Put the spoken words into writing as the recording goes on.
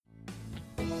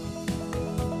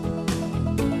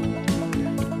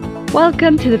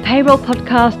Welcome to the Payroll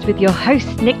Podcast with your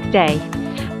host, Nick Day.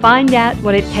 Find out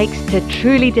what it takes to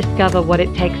truly discover what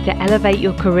it takes to elevate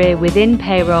your career within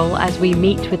payroll as we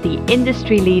meet with the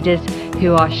industry leaders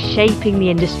who are shaping the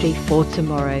industry for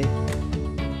tomorrow.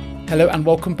 Hello and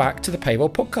welcome back to the Payroll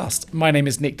Podcast. My name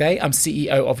is Nick Day. I'm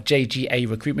CEO of JGA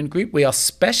Recruitment Group. We are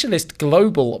specialist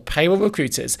global payroll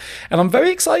recruiters. And I'm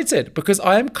very excited because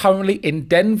I am currently in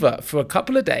Denver for a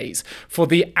couple of days for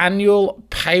the annual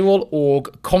Payroll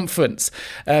Org conference.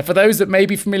 For those that may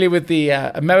be familiar with the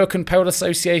American Payroll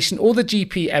Association or the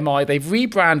GPMI, they've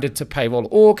rebranded to Payroll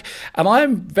Org. And I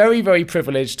am very, very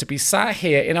privileged to be sat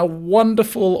here in a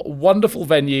wonderful, wonderful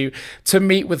venue to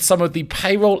meet with some of the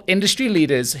payroll industry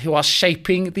leaders who are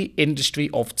shaping the industry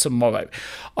of tomorrow.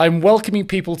 I'm welcoming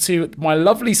people to my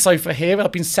lovely sofa here.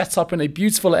 I've been set up in a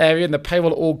beautiful area in the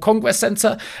Payroll Org Congress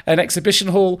Center, an exhibition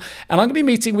hall, and I'm going to be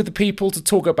meeting with the people to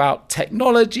talk about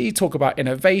technology, talk about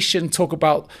innovation, talk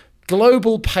about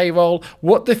global payroll,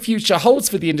 what the future holds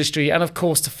for the industry, and of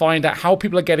course to find out how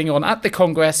people are getting on at the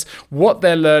Congress, what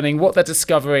they're learning, what they're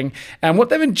discovering, and what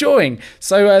they're enjoying.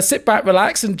 So sit back,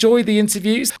 relax, enjoy the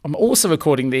interviews. I'm also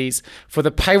recording these for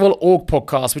the Payroll Org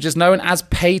podcast, which is known as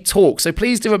Pay Talk. So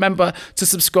please do remember to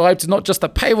subscribe to not just the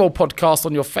Payroll podcast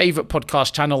on your favorite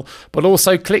podcast channel, but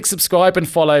also click subscribe and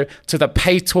follow to the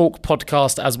Pay Talk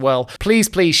podcast as well. Please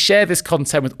share this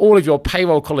content with all of your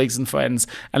payroll colleagues and friends,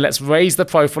 and let's raise the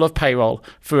profile of payroll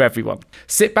for everyone.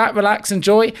 Sit back, relax,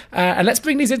 enjoy, and let's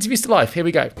bring these interviews to life. Here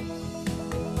we go.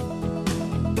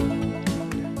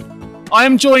 I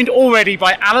am joined already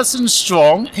by Alison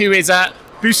Strong, who is at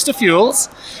Booster Fuels.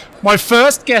 My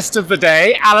first guest of the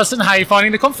day. Alison, how are you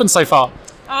finding the conference so far?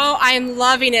 Oh, I am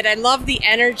loving it. I love the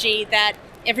energy that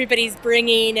everybody's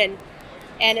bringing, and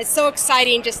it's so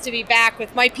exciting just to be back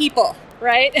with my people.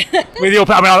 Right?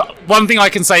 One thing I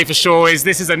can say for sure is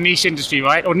this is a niche industry,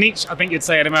 right? Or niche, I think you'd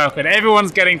say in America. And everyone's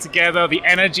getting together. The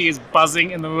energy is buzzing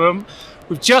in the room.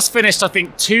 We've just finished, I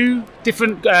think, 2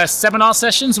 different seminar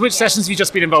sessions. Which sessions have you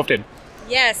just been involved in?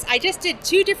 Yes, I just did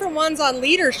 2 different ones on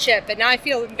leadership, and now I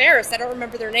feel embarrassed. I don't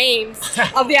remember their names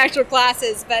of the actual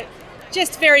classes, but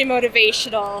just very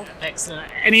motivational.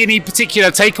 Excellent. Any particular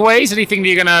takeaways? Anything that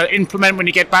you're going to implement when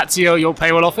you get back to your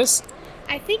payroll office?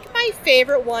 I think my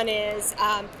favorite one is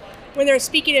when they're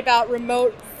speaking about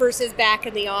remote versus back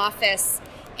in the office.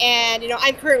 And,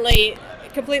 I'm currently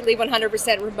completely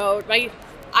 100% remote.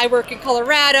 I work in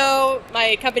Colorado.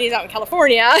 My company's out in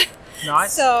California.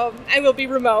 Nice. So I will be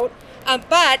remote.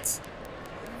 But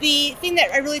the thing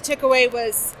that I really took away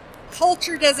was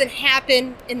culture doesn't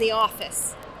happen in the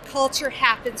office. Culture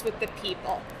happens with the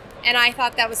people. And I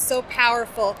thought that was so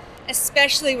powerful,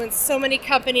 especially when so many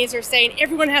companies are saying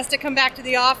everyone has to come back to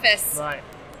the office. Right.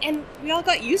 And we all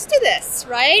got used to this,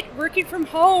 right? Working from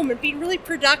home and being really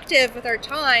productive with our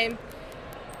time.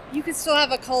 You can still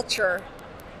have a culture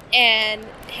and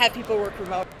have people work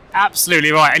remote.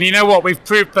 Absolutely right. And you know what?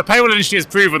 The payroll industry has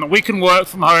proven that we can work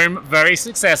from home very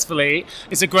successfully.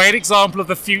 It's a great example of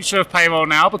the future of payroll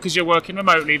now because you're working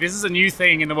remotely. This is a new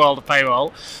thing in the world of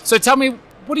payroll. So tell me,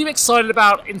 what are you excited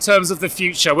about in terms of the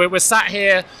future? We're sat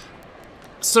here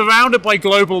surrounded by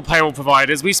global payroll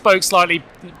providers. We spoke slightly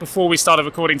before we started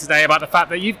recording today about the fact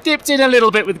that you've dipped in a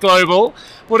little bit with global.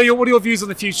 What are your views on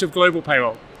the future of global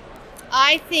payroll?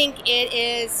 I think it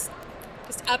is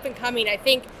just up and coming. I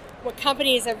think what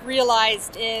companies have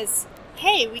realized is,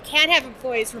 hey, we can't have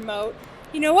employees remote.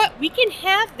 You know what? We can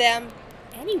have them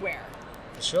anywhere.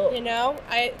 Sure.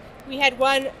 We had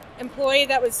one employee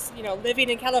that was, living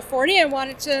in California and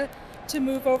wanted to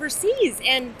move overseas,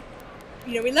 and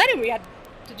we let him. We had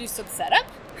to do some setup,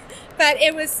 but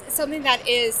it was something that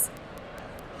is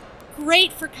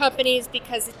great for companies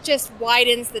because it just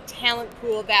widens the talent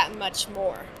pool that much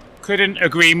more. Couldn't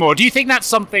agree more. Do you think that's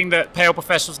something that payroll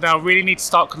professionals now really need to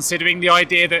start considering, the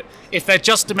idea that if they're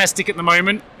just domestic at the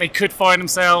moment, they could find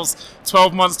themselves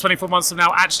 12 months, 24 months from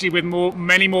now actually with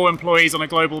many more employees on a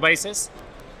global basis?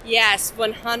 Yes,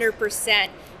 100%.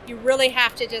 You really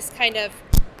have to just kind of,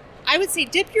 I would say,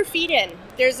 dip your feet in.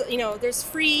 There's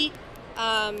free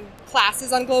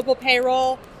classes on global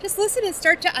payroll. Just listen and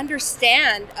start to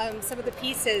understand some of the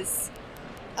pieces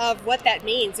of what that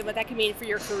means and what that can mean for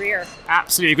your career.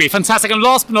 Absolutely agree. Fantastic. And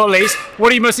last but not least,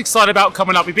 what are you most excited about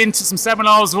coming up? We've been to some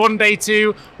seminars, one day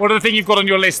two. What are the things you've got on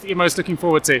your list that you're most looking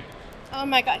forward to? Oh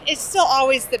my God, it's still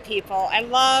always the people. I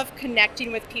love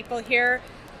connecting with people here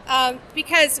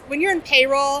because when you're in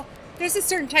payroll, there's a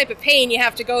certain type of pain you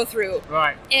have to go through.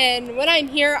 Right. And when I'm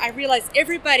here, I realize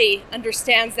everybody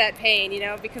understands that pain,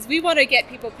 because we want to get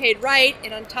people paid right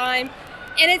and on time,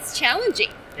 and it's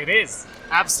challenging. It is.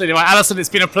 Absolutely right. Alison, it's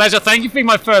been a pleasure. Thank you for being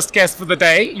my first guest for the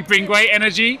day. You bring great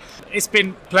energy. It's been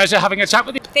a pleasure having a chat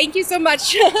with you. Thank you so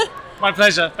much. My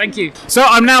pleasure. Thank you. So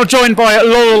I'm now joined by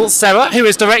Laurel Serra, who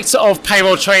is Director of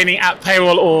Payroll Training at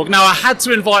Payroll Org. Now, I had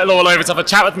to invite Laurel over to have a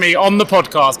chat with me on the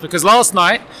podcast because last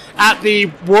night at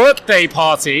the Workday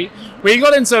party, we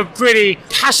got into a pretty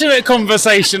passionate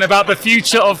conversation about the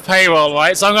future of payroll,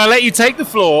 right? So I'm going to let you take the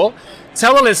floor.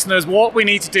 Tell the listeners what we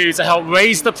need to do to help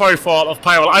raise the profile of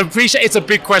payroll. I appreciate it's a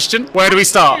big question. Where do we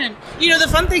start? You know, the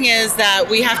fun thing is that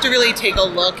we have to really take a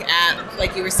look at,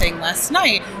 like you were saying last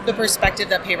night, the perspective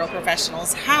that payroll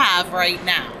professionals have right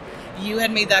now. You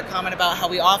had made that comment about how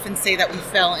we often say that we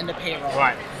fell into payroll.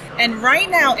 Right. And right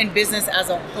now in business as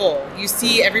a whole, you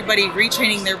see everybody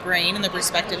retraining their brain and the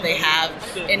perspective they have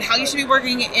and how you should be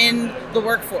working in the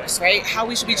workforce, right? How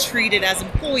we should be treated as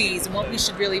employees and what we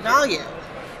should really value.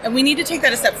 And we need to take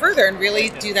that a step further and really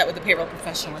do that with the payroll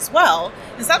professional as well.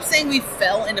 And stop saying we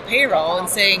fell into payroll and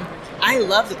saying, I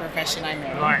love the profession I'm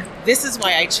in. Right. This is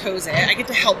why I chose it. I get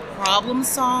to help problem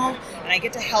solve and I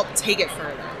get to help take it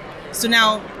further. So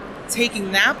now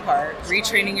taking that part,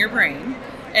 retraining your brain,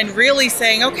 and really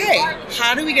saying, okay,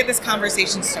 how do we get this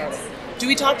conversation started? Do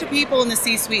we talk to people in the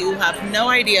C-suite who have no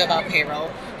idea about payroll,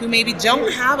 who maybe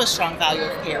don't have a strong value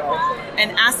of payroll,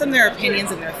 and ask them their opinions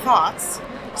and their thoughts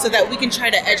so that we can try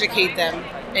to educate them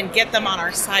and get them on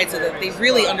our side so that they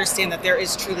really understand that there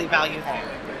is truly value there.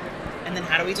 And then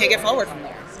how do we take it forward from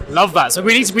there? Love that. So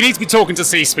we need to be talking to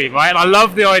C-suite, right? And I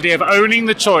love the idea of owning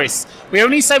the choice. We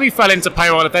only say we fell into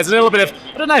payroll if there's a little bit of,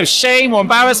 I don't know, shame or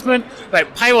embarrassment.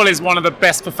 Like, payroll is one of the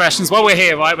best professions. While we're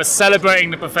here, right, we're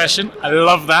celebrating the profession. I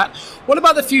love that. What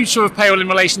about the future of payroll in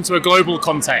relation to a global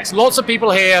context? Lots of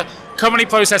people here currently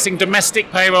processing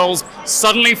domestic payrolls,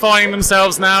 suddenly finding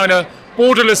themselves now in a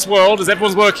borderless world as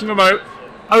everyone's working remote,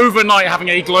 overnight having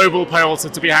a global payroll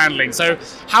to be handling. So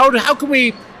how can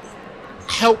we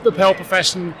help the payroll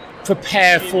profession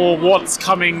prepare for what's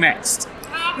coming next?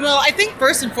 Well, I think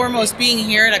first and foremost, being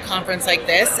here at a conference like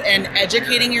this and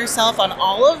educating yourself on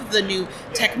all of the new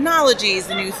technologies,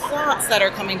 the new thoughts that are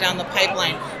coming down the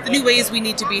pipeline, the new ways we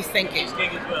need to be thinking.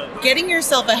 Getting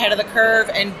yourself ahead of the curve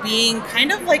and being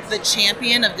kind of like the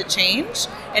champion of the change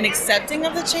and accepting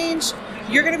of the change,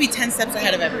 you're going to be 10 steps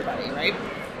ahead of everybody, right?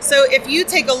 So if you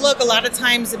take a look, a lot of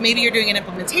times maybe you're doing an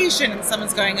implementation and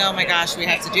someone's going, oh my gosh, we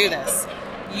have to do this.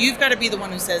 You've got to be the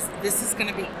one who says, this is going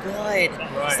to be good.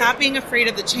 Right. Stop being afraid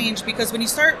of the change, because when you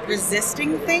start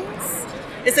resisting things,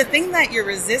 it's a thing that you're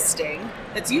resisting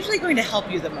that's usually going to help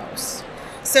you the most.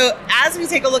 So as we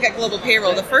take a look at global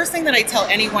payroll, the first thing that I tell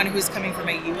anyone who's coming from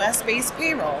a US-based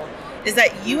payroll is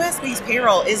that US-based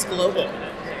payroll is global.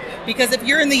 Because if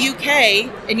you're in the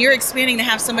UK and you're expanding to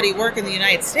have somebody work in the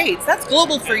United States, that's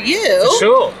global for you. For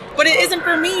sure. But it isn't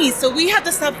for me. So we have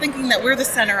to stop thinking that we're the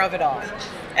center of it all.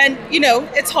 And, you know,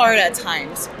 it's hard at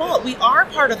times, but we are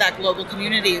part of that global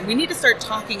community. We need to start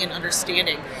talking and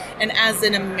understanding. And as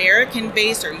an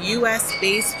American-based or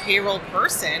US-based payroll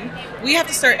person, we have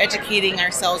to start educating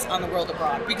ourselves on the world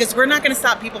abroad, because we're not going to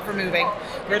stop people from moving.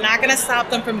 We're not going to stop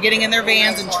them from getting in their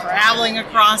vans and traveling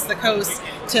across the coast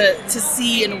to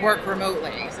see and work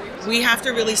remotely. We have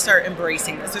to really start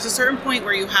embracing this. There's a certain point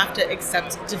where you have to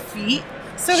accept defeat,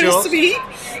 so to speak,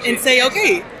 and say,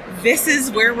 okay, this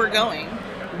is where we're going.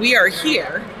 We are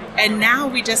here, and now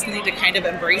we just need to kind of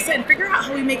embrace it and figure out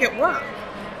how we make it work.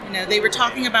 You know, they were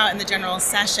talking about in the general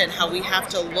session how we have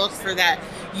to look for that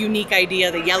unique idea,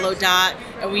 the yellow dot,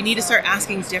 and we need to start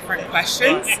asking different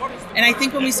questions. And I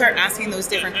think when we start asking those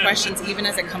different questions, even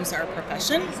as it comes to our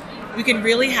profession, we can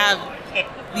really have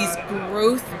these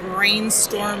growth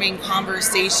brainstorming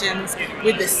conversations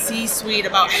with the C-suite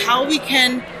about how we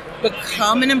can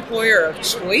become an employer of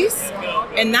choice.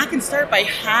 And that can start by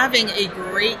having a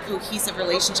great cohesive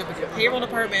relationship with your payroll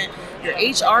department, your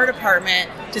HR department,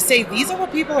 to say these are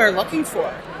what people are looking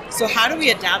for. So how do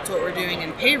we adapt what we're doing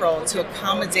in payroll to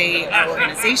accommodate our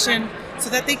organization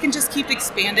so that they can just keep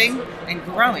expanding and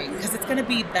growing, because it's going to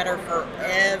be better for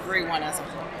everyone as a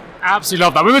whole. Absolutely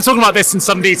love that. We were talking about this in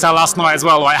some detail last night as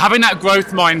well, right? Having that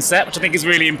growth mindset, which I think is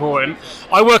really important.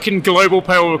 I work in global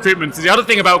payroll recruitment. So the other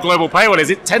thing about global payroll is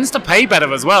it tends to pay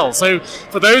better as well. So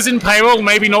for those in payroll,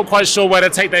 maybe not quite sure where to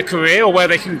take their career or where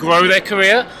they can grow their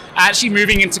career, actually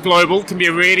moving into global can be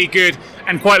a really good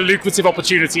and quite lucrative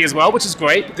opportunity as well, which is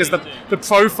great because the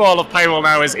profile of payroll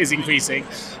now is increasing.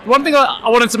 One thing I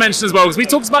wanted to mention as well, because we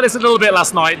talked about this a little bit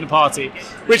last night in the party,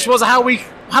 which was how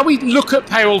how we look at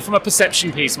payroll from a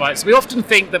perception piece, right? So we often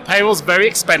think that payroll is very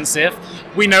expensive.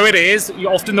 We know it is.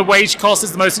 Often the wage cost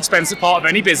is the most expensive part of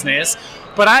any business.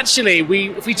 But actually,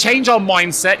 if we change our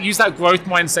mindset, use that growth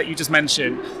mindset you just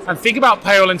mentioned, and think about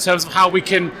payroll in terms of how we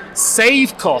can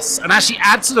save costs and actually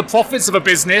add to the profits of a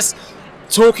business,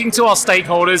 talking to our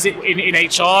stakeholders in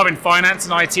HR, in finance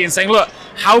and IT, and saying, look,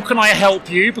 how can I help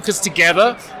you? Because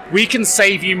together we can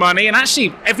save you money. And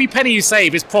actually, every penny you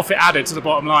save is profit added to the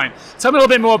bottom line. Tell me a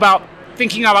little bit more about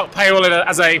thinking about payroll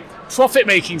as a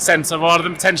profit-making center rather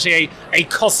than potentially a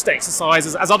cost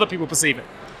exercise as other people perceive it.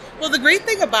 Well, the great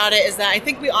thing about it is that I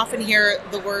think we often hear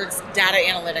the words data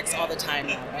analytics all the time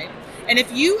now, right? And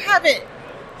if you haven't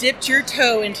dipped your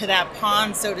toe into that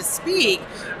pond, so to speak,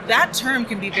 that term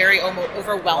can be very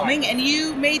overwhelming and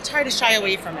you may try to shy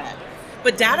away from it.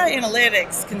 But data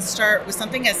analytics can start with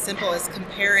something as simple as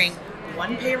comparing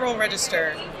one payroll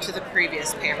register to the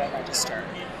previous payroll register.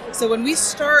 So when we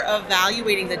start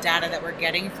evaluating the data that we're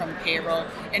getting from payroll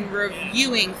and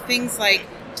reviewing things like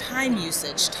time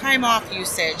usage, time off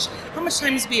usage, how much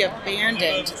time is being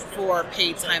abandoned for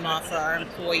paid time off for our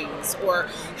employees, or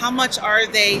how much are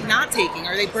they not taking?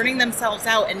 Are they burning themselves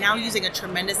out and now using a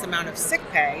tremendous amount of sick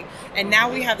pay? And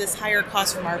now we have this higher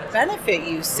cost from our benefit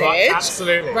usage. Right,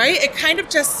 absolutely. Right? It kind of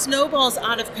just snowballs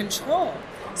out of control.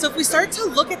 So if we start to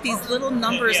look at these little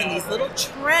numbers and these little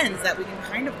trends that we can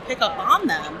kind of pick up on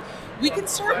them, we can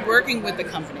start working with the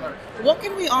company. What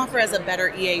can we offer as a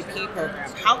better EAP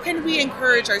program? How can we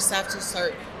encourage our staff to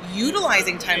start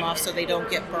utilizing time off so they don't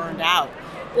get burned out?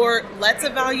 Or let's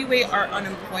evaluate our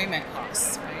unemployment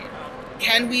costs, right?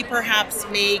 Can we perhaps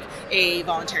make a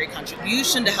voluntary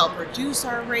contribution to help reduce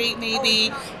our rate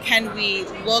maybe? Can we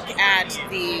look at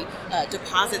the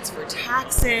deposits for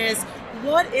taxes?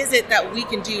 What is it that we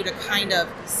can do to kind of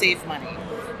save money?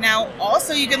 Now,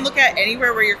 also, you can look at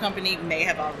anywhere where your company may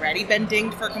have already been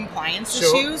dinged for compliance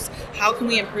issues. How can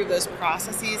we improve those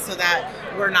processes so that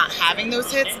we're not having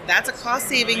those hits? That's a cost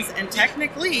savings and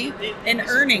technically an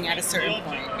earning at a certain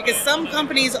point. Because some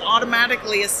companies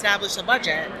automatically establish a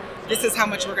budget. This is how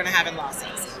much we're going to have in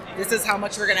losses. This is how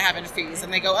much we're going to have in fees.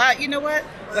 And they go, you know what?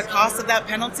 The cost of that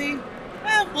penalty?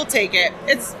 We'll take it.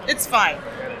 It's fine.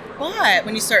 But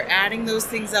when you start adding those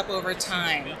things up over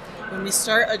time, when we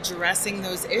start addressing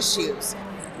those issues,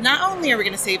 not only are we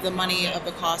going to save the money of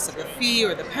the cost of the fee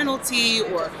or the penalty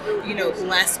or,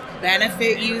 less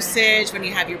benefit usage when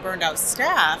you have your burned out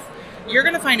staff, you're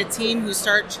going to find a team who's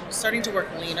starting to work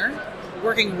leaner,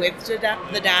 working with the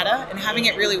data and having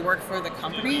it really work for the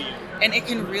company. And it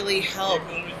can really help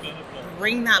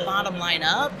bring that bottom line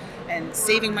up and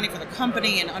saving money for the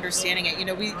company and understanding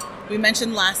it. We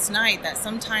mentioned last night that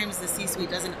sometimes the C-suite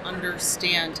doesn't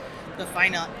understand the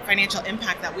financial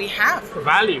impact that we have. The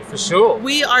value, for sure.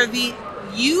 We are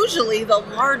usually the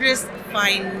largest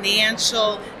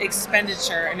financial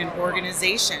expenditure in an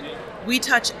organization. We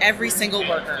touch every single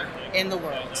worker in the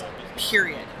world,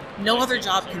 period. No other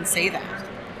job can say that.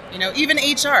 Even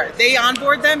HR, they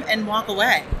onboard them and walk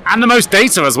away. And the most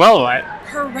data as well, right?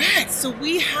 Correct. So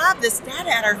we have this data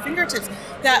at our fingertips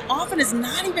that often is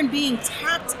not even being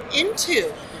tapped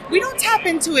into. We don't tap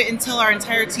into it until our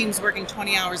entire team's working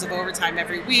 20 hours of overtime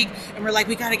every week and we're like,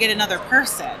 we got to get another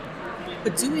person.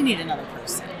 But do we need another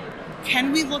person?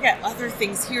 Can we look at other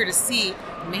things here to see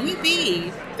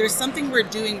maybe there's something we're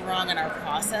doing wrong in our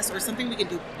process or something we can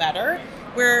do better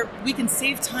where we can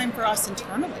save time for us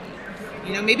internally?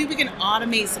 Maybe we can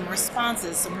automate some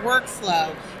responses, some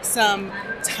workflow, some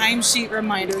timesheet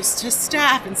reminders to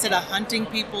staff instead of hunting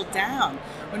people down.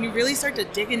 When we really start to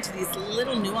dig into these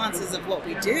little nuances of what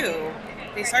we do,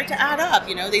 they start to add up.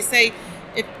 They say,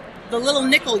 if the little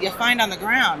nickel you find on the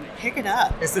ground, pick it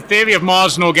up. It's the theory of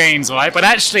marginal gains, right? But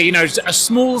actually, a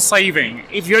small saving.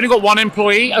 If you only got one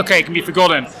employee, okay, it can be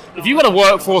forgotten. If you've got a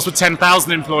workforce with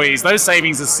 10,000 employees, those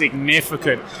savings are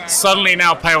significant. Suddenly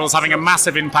now payroll is having a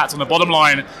massive impact on the bottom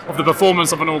line of the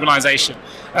performance of an organization.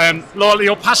 Laura,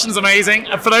 your passion's amazing.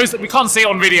 And for those that we can't see it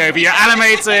on video, but you're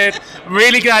animated. I'm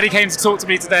really glad you came to talk to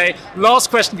me today. Last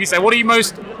question for you, what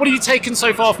are you taking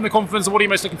so far from the conference and what are you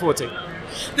most looking forward to?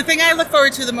 The thing I look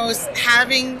forward to the most,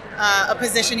 having a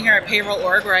position here at Payroll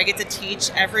Org where I get to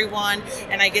teach everyone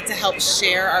and I get to help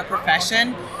share our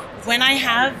profession. When I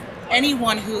have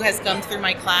anyone who has gone through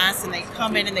my class and they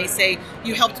come in and they say,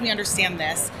 you helped me understand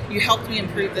this, you helped me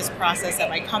improve this process at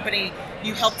my company,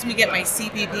 you helped me get my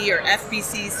CPB or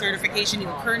FBC certification, you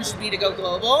encouraged me to go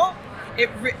global.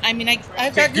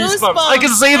 I've got goosebumps. I can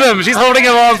see them. She's holding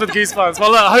her arms with goosebumps.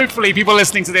 Well, look, hopefully people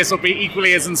listening to this will be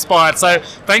equally as inspired. So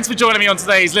thanks for joining me on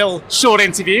today's little short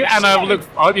interview, and I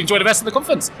hope you enjoy the rest of the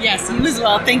conference. Yes, you as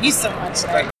well. Thank you so much.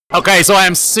 Okay, so I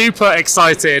am super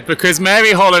excited because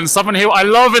Mary Holland, someone who I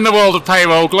love in the world of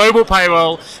payroll, global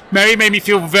payroll. Mary made me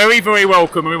feel very, very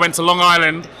welcome when we went to Long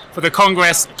Island for the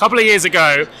Congress a couple of years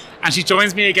ago, and she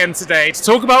joins me again today to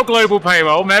talk about global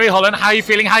payroll. Mary Holland, how are you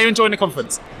feeling? How are you enjoying the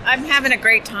conference? I'm having a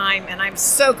great time, and I'm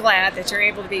so glad that you're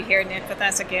able to be here, Nick, with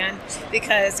us again,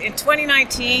 because in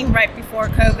 2019, right before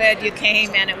COVID, you came,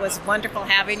 and it was wonderful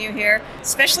having you here,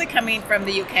 especially coming from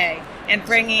the UK and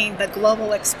bringing the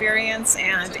global experience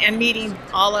and meeting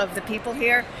all of the people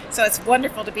here. So it's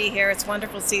wonderful to be here. It's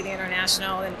wonderful to see the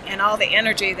international and all the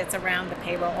energy that's around the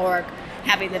payroll org,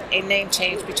 having a name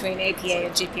change between APA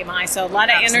and GPMI. So a lot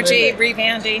of energy,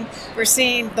 rebranding. We're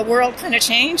seeing the world kind of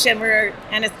change, I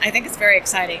think it's very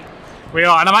exciting. We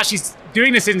are, and I'm actually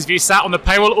doing this interview sat on the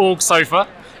payroll org sofa.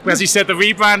 As you said, the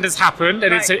rebrand has happened,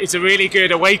 and right. it's a really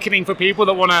good awakening for people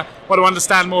that want to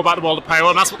understand more about the world of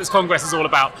payroll, and that's what this Congress is all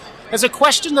about. There's a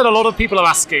question that a lot of people are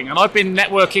asking, and I've been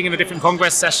networking in the different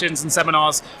Congress sessions and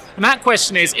seminars, and that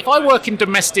question is, if I work in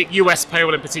domestic US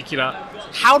payroll in particular,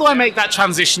 how do I make that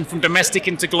transition from domestic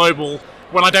into global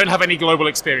when I don't have any global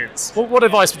experience? What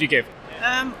advice would you give?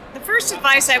 The first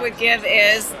advice I would give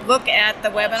is look at the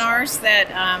webinars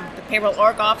that the Payroll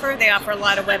Org offer. They offer a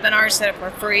lot of webinars that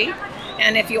are free.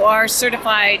 And if you are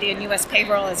certified in U.S.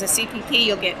 payroll as a CPP,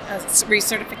 you'll get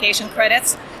recertification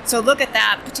credits. So look at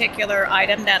that particular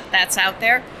item that's out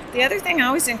there. The other thing I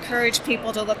always encourage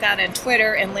people to look at on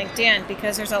Twitter and LinkedIn,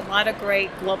 because there's a lot of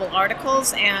great global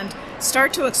articles, and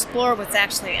start to explore what's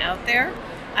actually out there.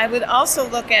 I would also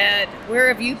look at where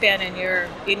have you been in your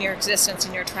existence,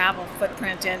 in your travel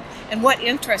footprint, and what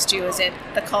interests you. Is it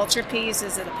the culture piece?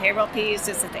 Is it the payroll piece?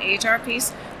 Is it the HR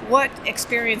piece? What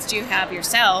experience do you have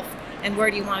yourself, and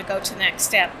where do you want to go to the next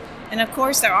step? And of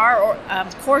course, there are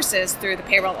courses through the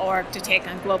Payroll Org to take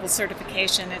on global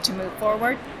certification and to move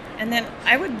forward. And then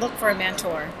I would look for a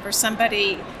mentor, for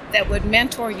somebody that would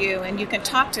mentor you, and you can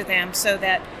talk to them so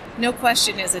that no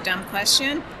question is a dumb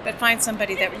question, but find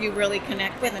somebody that you really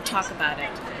connect with and talk about it.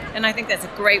 And I think that's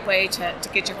a great way to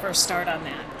get your first start on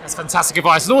that. That's fantastic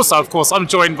advice. And also, of course, I'm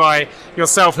joined by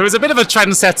yourself, who is a bit of a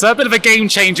trendsetter, a bit of a game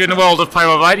changer in the world of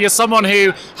payroll, right? You're someone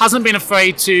who hasn't been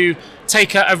afraid to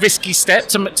take a risky step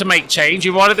to make change.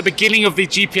 You're right at the beginning of the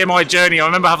GPMI journey. I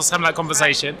remember having that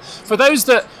conversation. For those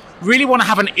that really want to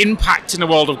have an impact in the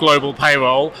world of global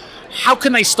payroll, how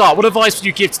can they start? What advice would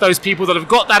you give to those people that have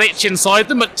got that itch inside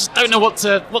them but just don't know what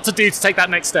to do to take that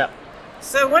next step?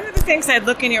 So one of the things I'd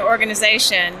look in your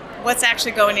organization, what's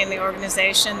actually going in the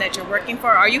organization that you're working for?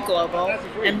 Are you global?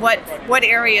 And what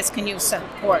areas can you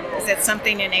support? Is it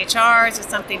something in HR? Is it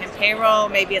something in payroll?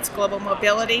 Maybe it's global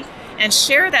mobility. And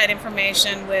share that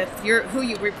information with who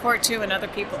you report to and other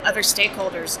people, other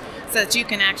stakeholders, so that you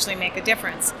can actually make a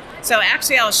difference. So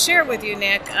actually, I'll share with you,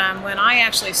 Nick, when I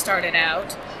actually started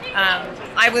out,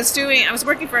 I was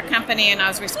working for a company, and I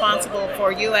was responsible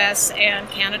for U.S. and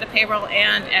Canada payroll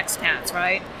and expats,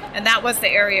 right? And that was the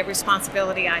area of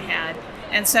responsibility I had.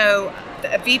 And so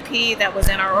a VP that was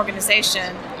in our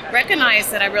organization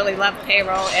recognized that I really loved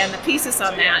payroll and the pieces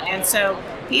on that. And so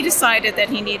he decided that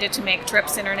he needed to make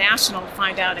trips international to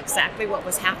find out exactly what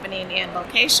was happening in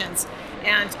locations.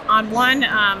 And on one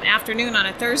afternoon on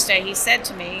a Thursday, he said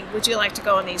to me, would you like to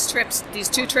go on these trips, these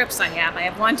 2 trips I have? I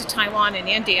have one to Taiwan and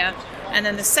India, and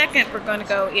then the second we're going to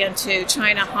go into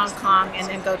China, Hong Kong, and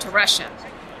then go to Russia.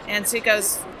 And so he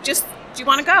goes, do you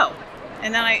want to go?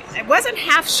 And then I wasn't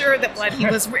half sure that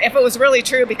if it was really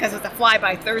true, because of the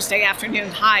fly-by Thursday afternoon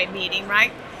high meeting,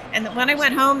 right? And when I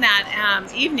went home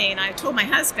that evening, I told my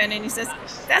husband, and he says,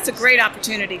 that's a great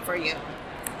opportunity for you.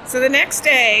 So the next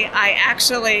day, I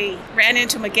actually ran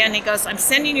into him again. He goes, I'm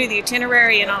sending you the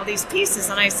itinerary and all these pieces.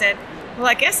 And I said, well,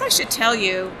 I guess I should tell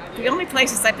you, the only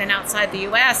places I've been outside the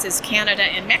U.S. is Canada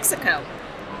and Mexico.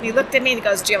 And he looked at me and he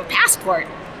goes, do you have a passport?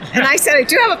 And I said, I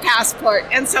do have a passport.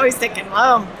 And so he's thinking,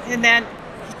 oh. And then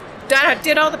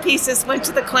did all the pieces, went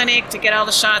to the clinic to get all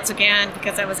the shots again,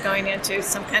 because I was going into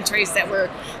some countries that were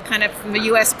kind of, from the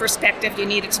U.S. perspective, you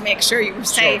needed to make sure you were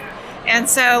safe. Sure. And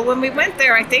so when we went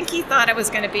there, I think he thought I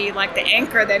was going to be like the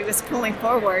anchor that he was pulling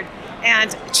forward,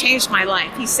 and changed my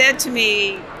life. He said to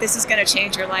me, this is going to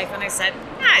change your life. And I said,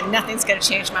 nothing's going to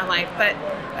change my life. But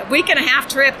a week and a half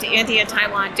trip to India and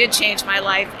Taiwan did change my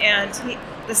life. And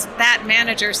that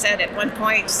manager said at one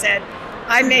point,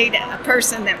 I made a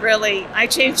person that really, I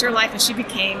changed her life, and she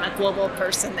became a global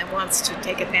person that wants to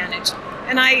take advantage.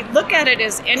 And I look at it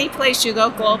as any place you go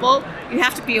global, you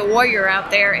have to be a warrior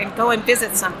out there and go and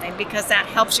visit something, because that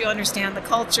helps you understand the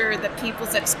culture, the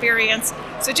people's experience.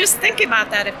 So just think about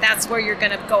that. If that's where you're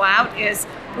going to go out, is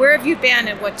where have you been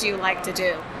and what do you like to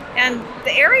do? And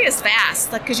the area is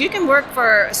vast, because you can work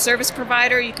for a service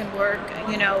provider, you can work,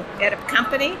 at a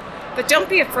company, but don't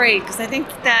be afraid, because I think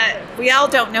that we all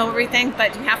don't know everything,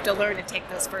 but you have to learn to take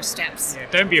those first steps. Yeah,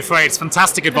 don't be afraid. It's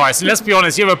fantastic advice. And let's be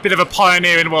honest, you're a bit of a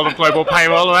pioneer in the world of global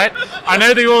payroll, right? I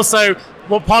know that you also,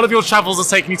 part of your travels has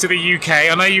taken you to the UK.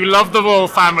 I know you love the royal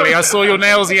family. I saw your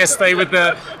nails yesterday with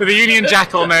the Union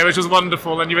Jack on there, which was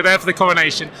wonderful, and you were there for the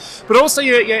coronation. But also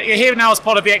you're here now as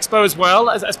part of the Expo as well,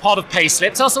 as part of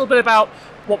Payslip. Tell us a little bit about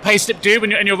what Payslip do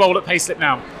and your role at Payslip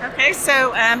now. Okay,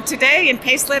 so today in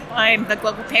Payslip, I'm the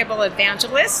Global Payroll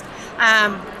Evangelist.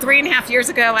 3.5 years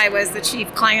ago, I was the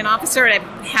Chief Client Officer, and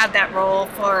I've had that role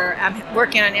for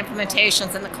working on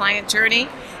implementations in the client journey.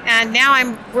 And now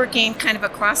I'm working kind of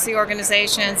across the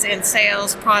organizations in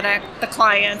sales, product, the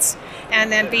clients,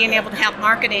 and then being able to help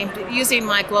marketing. Using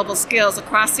my global skills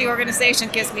across the organization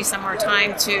gives me some more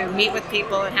time to meet with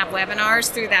people and have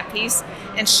webinars through that piece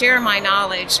and share my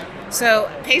knowledge. So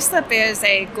Payslip is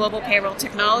a global payroll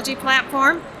technology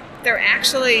platform. They're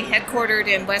actually headquartered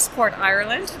in Westport,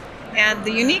 Ireland. And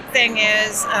the unique thing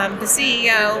is the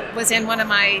CEO was in one of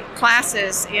my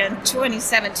classes in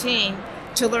 2017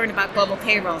 to learn about global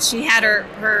payroll. She had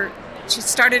she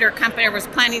started her company, or was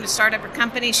planning to start up her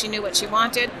company. She knew what she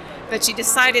wanted, but she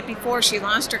decided before she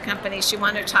launched her company, she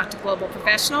wanted to talk to global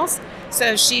professionals.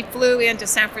 So she flew into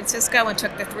San Francisco and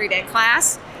took the 3-day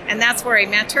class, and that's where I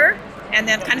met her. And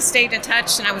then kind of stayed in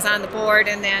touch, and I was on the board.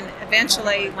 And then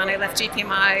eventually, when I left GPMI,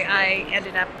 I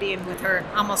ended up being with her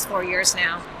almost 4 years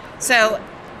now. So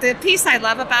the piece I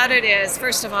love about it is,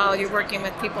 first of all, you're working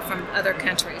with people from other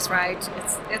countries, right?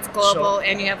 It's global, sure.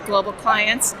 And you have global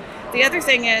clients. The other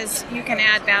thing is you can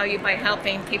add value by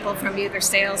helping people from either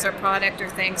sales or product or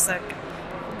things like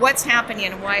what's happening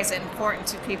and why is it important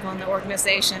to people in the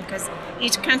organization, because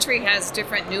each country has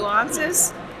different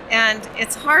nuances. And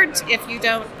it's hard if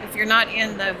you're not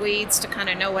in the weeds to kind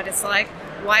of know what it's like.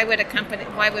 Why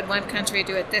would one country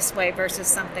do it this way versus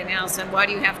something else? And why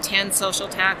do you have 10 social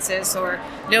taxes or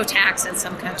no tax in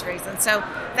some countries? And so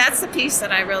that's the piece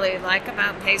that I really like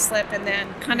about Payslip. And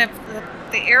then kind of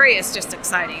the area is just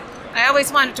exciting. I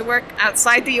always wanted to work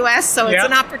outside the U.S., so it's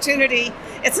an opportunity.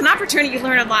 It's an opportunity you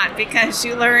learn a lot, because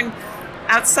you learn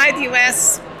outside the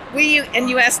U.S., we in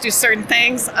U.S. do certain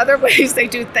things, other ways they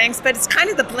do things, but it's kind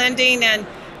of the blending and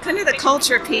kind of the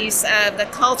culture piece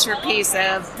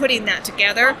of putting that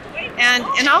together,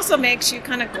 and also makes you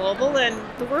kind of global, and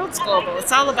the world's global.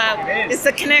 It's all about, it's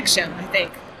the connection, I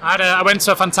think. I went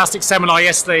to a fantastic seminar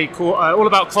yesterday called all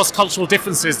about cross-cultural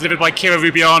differences, delivered by Kira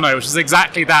Rubiano, which is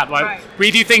exactly that. Right?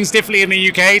 We do things differently in the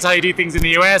UK, it's how you do things in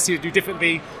the US, you do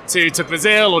differently to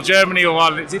Brazil or Germany or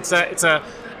Ireland. It's a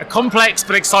complex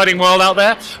but exciting world out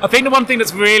there. I think the one thing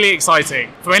that's really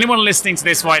exciting for anyone listening to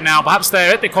this right now, perhaps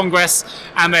they're at the Congress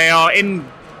and they are in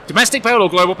domestic payroll or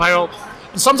global payroll,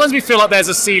 and sometimes we feel like there's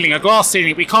a ceiling, a glass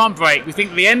ceiling we can't break. We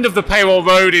think the end of the payroll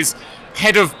road is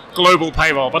head of global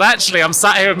payroll, but actually I'm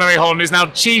sat here with Mary Holland, who's now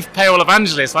Chief Payroll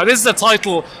Evangelist. Like, this is a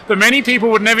title that many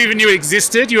people would never even knew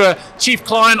existed. You were Chief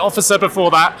Client Officer before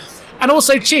that. And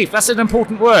also Chief, that's an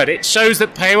important word. It shows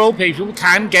that payroll people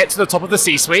can get to the top of the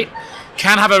C-suite,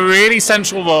 can have a really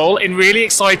central role in really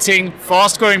exciting,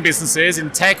 fast-growing businesses in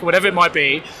tech or whatever it might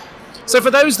be. So for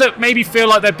those that maybe feel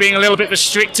like they're being a little bit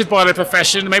restricted by their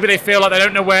profession, maybe they feel like they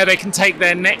don't know where they can take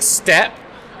their next step,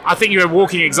 I think you're a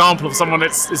walking example of someone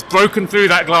that's broken through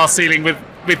that glass ceiling with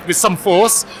some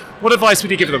force. What advice would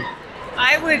you give them?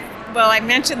 I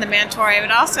mentioned the mentor. I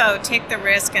would also take the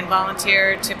risk and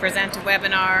volunteer to present a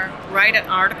webinar, write an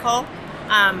article,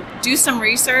 do some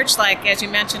research, like as you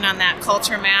mentioned on that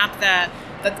culture map.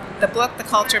 The book, The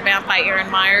Culture Map by Aaron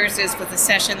Myers, is with the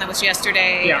session that was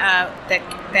yesterday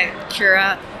that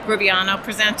Kira Rubiano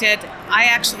presented. I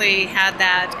actually had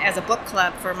that as a book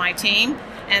club for my team,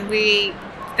 and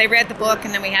they read the book,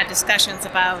 and then we had discussions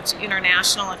about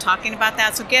international and talking about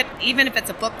that. So even if it's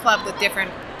a book club with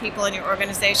different people in your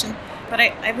organization, but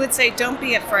I would say don't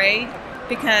be afraid,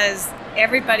 because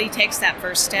everybody takes that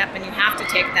first step, and you have to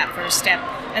take that first step.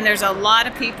 And there's a lot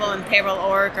of people in payroll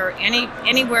org or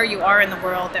anywhere you are in the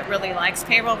world that really likes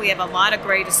payroll. We have a lot of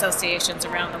great associations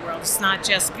around the world. It's not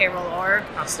just payroll org.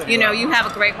 Absolutely. You have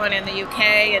a great one in the UK,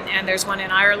 and there's one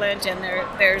in Ireland, and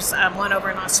there's one over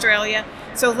in Australia.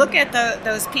 So look at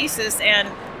those pieces and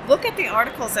look at the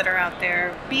articles that are out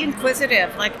there. Be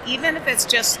inquisitive, like even if it's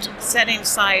just setting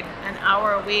aside an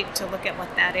hour a week to look at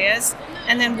what that is.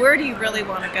 And then where do you really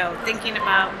want to go? Thinking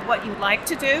about what you like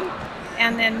to do,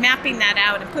 and then mapping that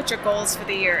out and put your goals for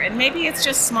the year. And maybe it's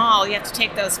just small, you have to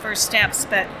take those first steps,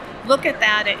 but look at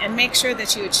that and make sure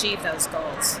that you achieve those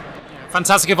goals.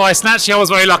 Fantastic advice. And actually, I was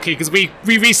very lucky because we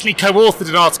recently co-authored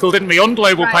an article, didn't we, on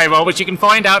global payroll, which you can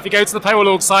find out if you go to the Payroll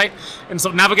org site and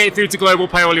sort of navigate through to global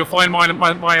payroll. You'll find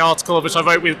my article, which I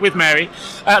wrote with Mary.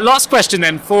 Last question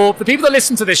then, for the people that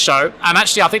listen to this show, and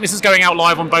actually I think this is going out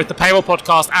live on both the Payroll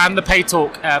podcast and the Pay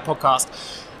Talk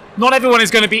podcast. Not everyone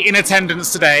is going to be in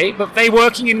attendance today, but they're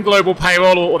working in global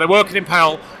payroll or they're working in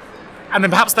payroll, and then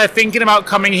perhaps they're thinking about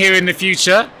coming here in the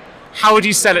future. How would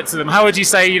you sell it to them? How would you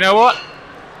say, you know what?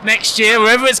 Next year,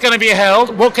 wherever it's going to be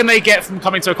held, what can they get from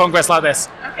coming to a congress like this?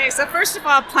 Okay, so first of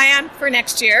all, plan for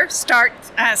next year. Start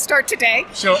today.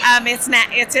 Sure.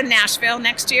 It's in Nashville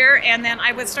next year, and then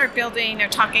I would start building or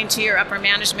talking to your upper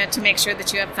management to make sure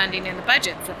that you have funding in the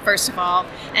budget, first of all,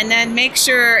 and then make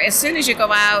sure as soon as you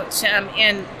go out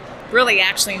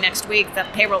actually next week, the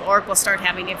Payroll org will start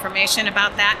having information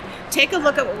about that. Take a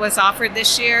look at what was offered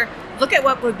this year. Look at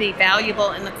what would be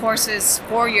valuable in the courses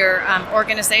for your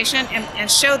organization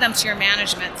and show them to your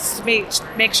management to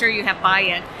make sure you have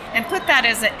buy-in. And put that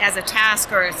as a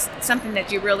task or as something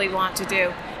that you really want to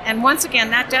do. And once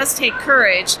again, that does take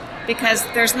courage because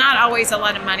there's not always a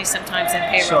lot of money sometimes in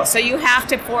payroll. Sure. So you have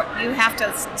to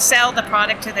sell the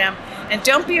product to them. And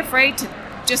don't be afraid to,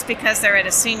 just because they're at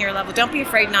a senior level, don't be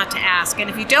afraid not to ask. And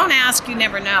if you don't ask, you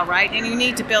never know, right? And you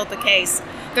need to build the case.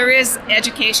 There is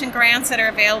education grants that are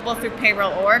available through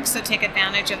Payroll org, so take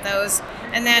advantage of those.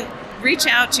 And then reach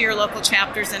out to your local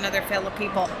chapters and other fellow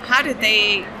people. How did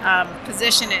they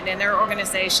position it in their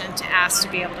organization to ask to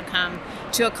be able to come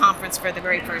to a conference for the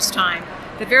very first time?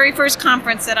 The very first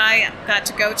conference that I got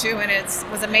to go to, and it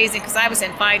was amazing because I was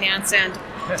in finance and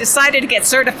decided to get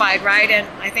certified, right? And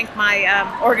I think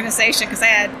my organization, because I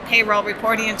had payroll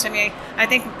reporting into me, I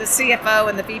think the CFO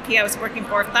and the VP I was working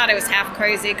for thought I was half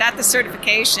crazy. Got the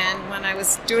certification when I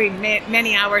was doing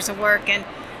many hours of work, and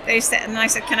they said, and I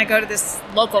said, can I go to this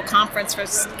local conference for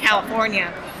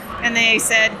California? And they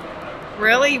said,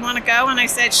 really, you want to go? And I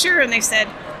said, sure. And they said,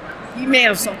 you may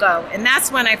as well go. And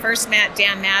that's when I first met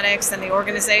Dan Maddox and the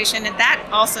organization, and that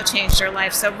also changed their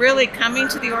life. So really coming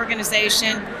to the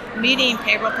organization, meeting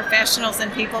payroll professionals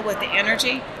and people with the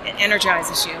energy, it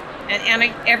energizes you.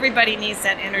 And everybody needs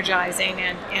that energizing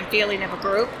and feeling of a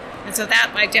group. And so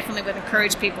that I definitely would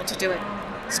encourage people to do it.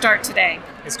 Start today.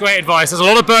 It's great advice. There's a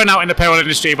lot of burnout in the payroll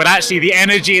industry, but actually the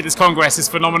energy at this congress is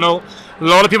phenomenal. A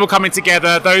lot of people coming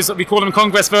together, those that we call them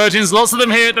congress virgins, lots of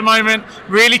them here at the moment,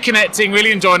 really connecting,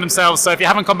 really enjoying themselves. So if you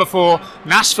haven't come before,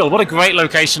 Nashville, what a great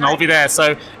location. I'll be there.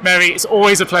 So Mary, it's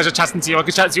always a pleasure chatting to you. I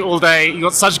could chat to you all day. You've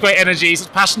got such great energy,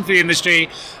 such passion for the industry.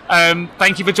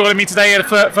 Thank you for joining me today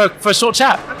for a short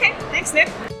chat. Okay, thanks, Nick.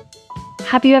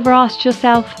 Have you ever asked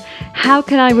yourself, how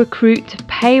can I recruit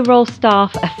payroll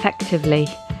staff effectively?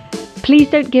 Please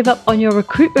don't give up on your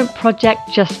recruitment project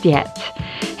just yet.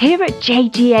 Here at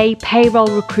JGA Payroll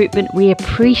Recruitment, we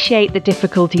appreciate the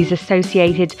difficulties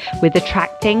associated with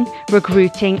attracting,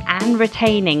 recruiting, and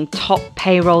retaining top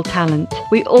payroll talent.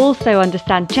 We also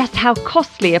understand just how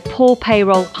costly a poor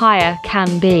payroll hire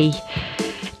can be.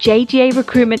 JGA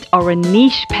Recruitment are a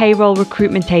niche payroll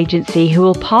recruitment agency who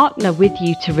will partner with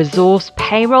you to resource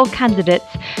payroll candidates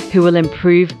who will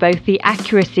improve both the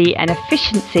accuracy and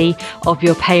efficiency of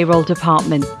your payroll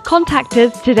department. Contact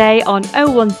us today on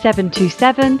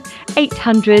 01727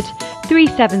 800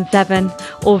 377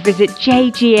 or visit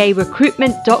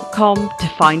jgarecruitment.com to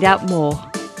find out more.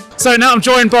 So now I'm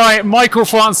joined by Michael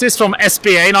Francis from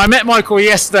SBA, and I met Michael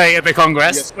yesterday at the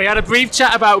Congress. Yes. We had a brief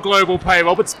chat about global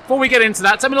payroll, but before we get into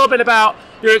that, tell me a little bit about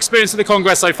your experience at the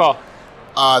Congress so far.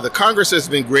 The Congress has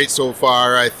been great so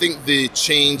far. I think the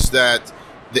change that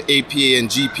the APA and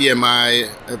GPMI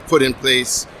have put in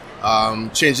place,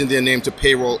 changing their name to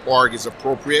Payroll org, is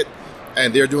appropriate,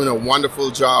 and they're doing a wonderful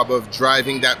job of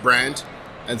driving that brand.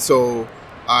 And so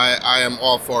I am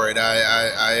all for it.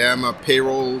 I am a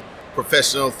payroll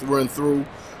professional through and through.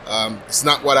 It's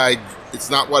not what I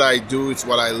do, it's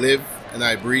what I live and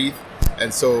I breathe.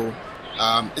 And so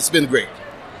it's been great.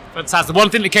 Fantastic. One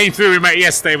thing that came through we met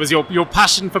yesterday was your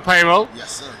passion for payroll.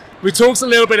 Yes, sir. We talked a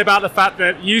little bit about the fact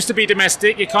that you used to be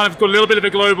domestic, you kind of got a little bit of a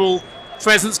global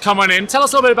presence coming in. Tell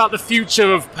us a little bit about the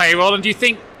future of payroll, and do you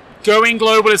think going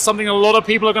global is something a lot of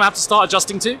people are going to have to start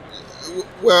adjusting to?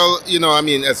 Well,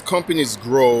 as companies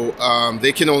grow,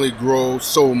 they can only grow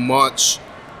so much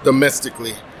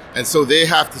domestically, and so they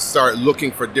have to start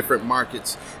looking for different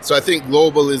markets. So I think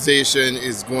globalization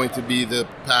is going to be the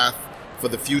path for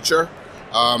the future.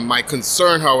 My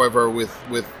concern, however, with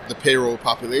the payroll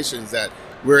population is that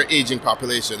we're an aging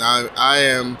population. I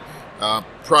am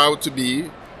proud to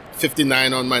be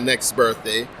 59 on my next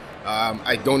birthday.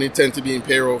 I don't intend to be in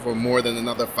payroll for more than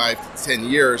another 5 to 10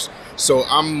 years. So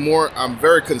I'm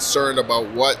very concerned about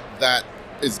what that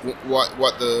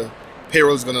what the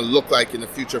payroll is going to look like in the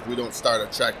future if we don't start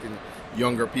attracting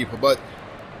younger people. But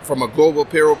from a global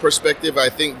payroll perspective, I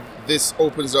think this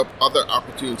opens up other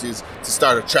opportunities to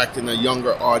start attracting a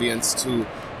younger audience to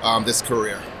this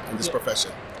career and this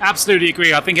profession. Absolutely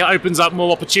agree. I think it opens up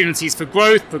more opportunities for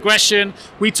growth, progression.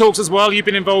 We talked as well, you've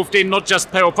been involved in not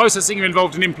just payroll processing, you're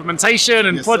involved in implementation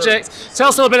and projects. Sir. Tell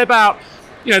us a little bit about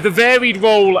the varied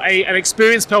role an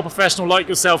experienced payroll professional like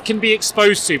yourself can be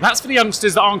exposed to. Perhaps for the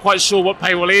youngsters that aren't quite sure what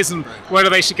payroll is and whether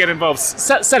they should get involved.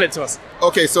 Sell it to us.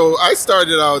 Okay, so I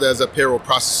started out as a payroll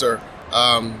processor,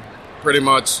 pretty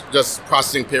much just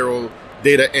processing payroll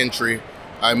data entry.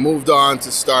 I moved on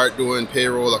to start doing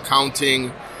payroll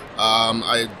accounting.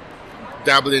 I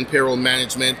dabbled in payroll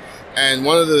management, and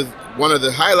one of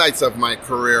the highlights of my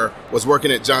career was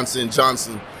working at Johnson &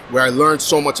 Johnson, where I learned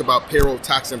so much about payroll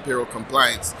tax and payroll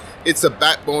compliance. It's the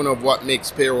backbone of what makes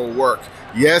payroll work.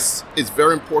 Yes, it's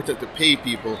very important to pay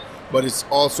people, but it's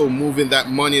also moving that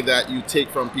money that you take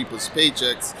from people's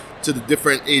paychecks to the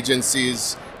different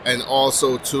agencies and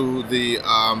also to the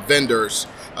vendors.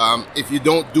 If you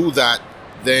don't do that,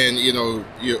 then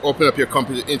you open up your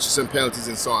company to interest and penalties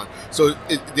and so on. So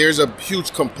there's a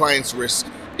huge compliance risk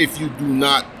if you do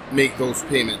not make those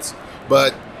payments.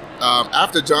 But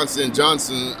after Johnson &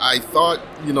 Johnson, I thought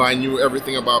I knew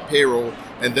everything about payroll,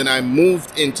 and then I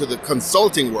moved into the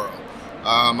consulting world.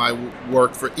 I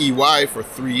worked for EY for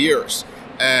 3 years,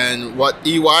 and what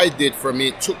EY did for me,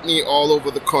 it took me all over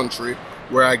the country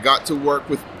where I got to work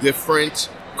with different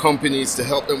companies to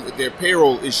help them with their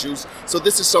payroll issues. So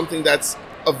this is something that's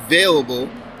available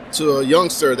to a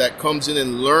youngster that comes in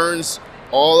and learns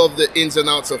all of the ins and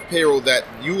outs of payroll, that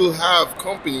you will have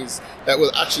companies that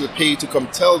will actually pay to come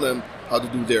tell them how to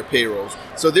do their payrolls.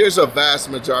 So there's a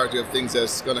vast majority of things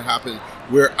that's going to happen.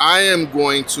 Where I am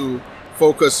going to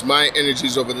focus my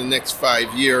energies over the next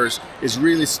 5 years is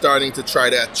really starting to try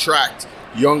to attract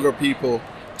younger people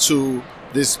to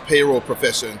this payroll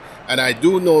profession. And I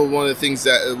do know one of the things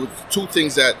two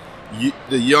things that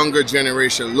the younger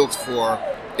generation looks for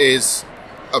is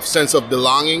a sense of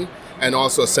belonging and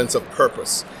also a sense of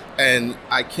purpose. And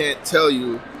I can't tell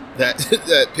you that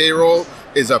that payroll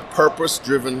is a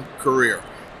purpose-driven career.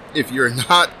 If you're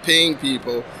not paying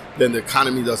people, then the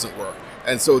economy doesn't work.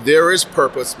 And so there is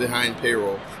purpose behind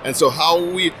payroll. And so how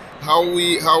we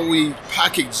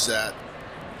package that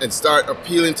and start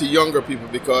appealing to younger people,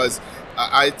 because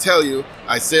I tell you,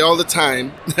 I say all the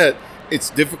time that it's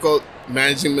difficult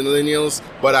managing millennials,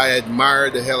 but I admire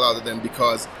the hell out of them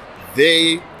because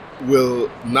they will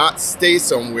not stay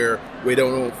somewhere where they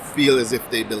don't feel as if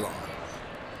they belong.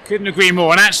 Couldn't agree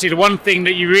more. And actually, the one thing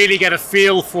that you really get a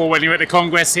feel for when you're at the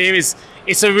Congress here is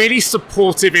it's a really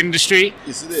supportive industry.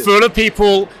 Yes, it is. Full of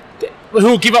people who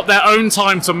will give up their own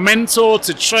time to mentor,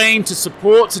 to train, to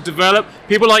support, to develop.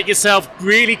 People like yourself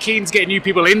really keen to get new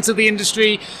people into the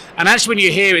industry. And actually, when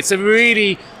you're here, it's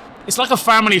like a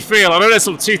family feel. I know there's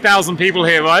sort of 2,000 people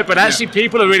here, right? But actually,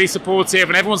 people are really supportive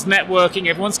and everyone's networking,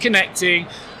 everyone's connecting.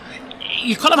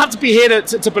 You kind of have to be here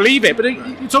to believe it. But you're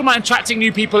talking about attracting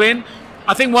new people in.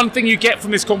 I think one thing you get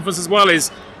from this conference as well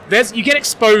is you get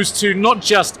exposed to not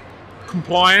just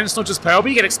compliance, not just payroll, but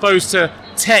you get exposed to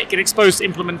tech, get exposed to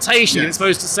implementation, get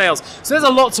exposed to sales. So there's a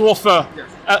lot to offer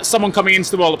someone coming into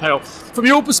the world of payroll. From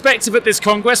your perspective at this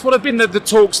Congress, what have been the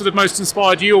talks that have most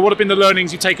inspired you, or what have been the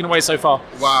learnings you've taken away so far?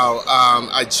 Wow,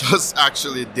 I just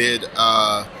actually did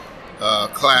a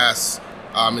class.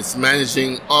 It's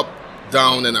managing up,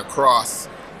 down, and across.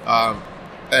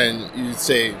 And you'd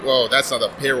say, well, that's not a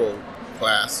payroll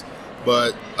class.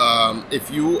 But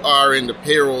if you are in the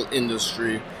payroll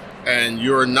industry and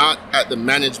you're not at the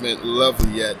management level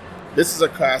yet, this is a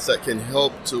class that can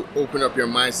help to open up your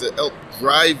mindset, help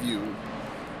drive you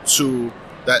to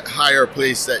that higher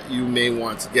place that you may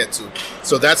want to get to.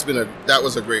 So that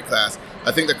was a great class.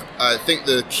 I think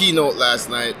the keynote last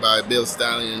night by Bill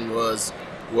Stallion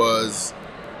was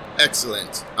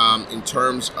excellent in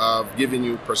terms of giving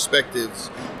you perspectives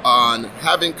on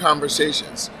having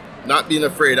conversations, not being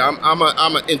afraid.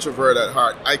 I'm an introvert at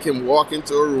heart. I can walk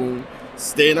into a room,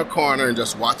 stay in a corner, and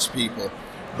just watch people,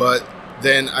 but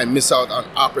then I miss out on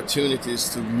opportunities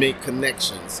to make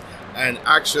connections. And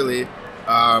actually,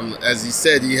 as he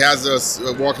said, he has us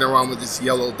walking around with this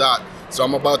yellow dot. So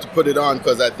I'm about to put it on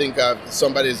because I think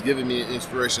somebody has given me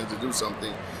inspiration to do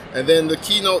something. And then the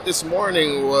keynote this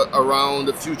morning around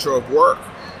the future of work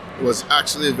was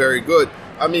actually very good.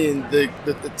 I mean,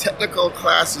 the technical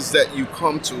classes that you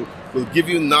come to will give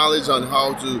you knowledge on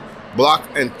how to block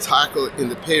and tackle in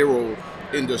the payroll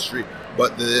industry.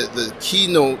 But the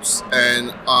keynotes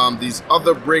and these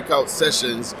other breakout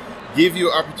sessions give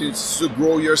you opportunities to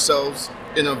grow yourselves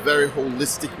in a very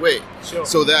holistic way. Sure.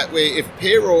 So that way, if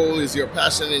payroll is your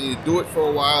passion and you do it for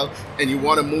a while and you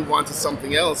want to move on to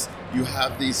something else, you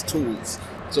have these tools.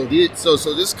 So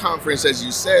this conference, as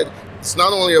you said, it's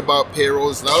not only about payroll,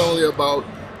 it's not only about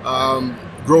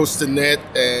gross to net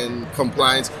and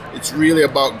compliance, it's really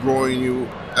about growing you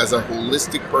as a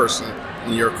holistic person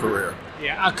in your career.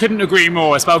 Yeah, I couldn't agree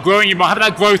more. It's about growing, having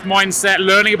that growth mindset,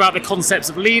 learning about the concepts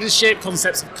of leadership,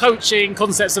 concepts of coaching,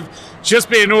 concepts of just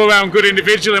being an all-around good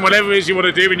individual in whatever it is you want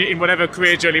to do in whatever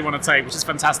career journey you want to take, which is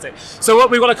fantastic. So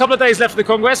we've got a couple of days left of the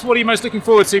Congress. What are you most looking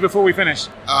forward to before we finish?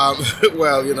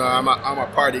 Well, I'm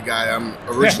a party guy. I'm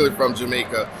originally from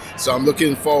Jamaica, so I'm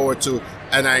looking forward to,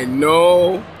 and I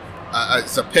know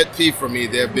it's a pet peeve for me.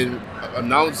 They've been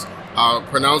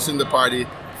pronouncing the party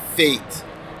fete.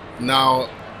 Now,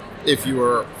 if you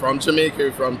are from Jamaica,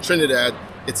 or from Trinidad,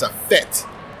 it's a fete.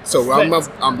 So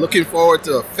I'm looking forward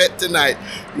to a fete tonight,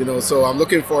 so I'm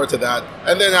looking forward to that.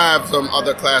 And then I have some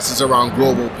other classes around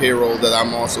global payroll that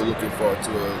I'm also looking forward to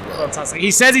as well. Fantastic.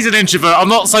 He says he's an introvert. I'm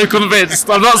not so convinced.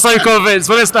 But listen, I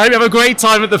hope you have a great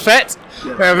time at the fete.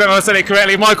 Yeah. I said it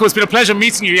correctly. Michael, it's been a pleasure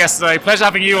meeting you yesterday. Pleasure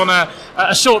having you on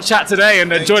a short chat today,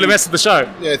 and enjoy the rest of the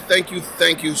show. Yeah, thank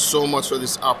you so much for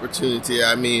this opportunity.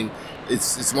 I mean,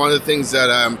 it's one of the things that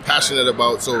I'm passionate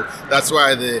about, so that's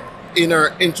why the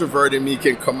inner introvert in me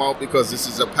can come out, because this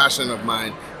is a passion of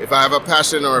mine. If I have a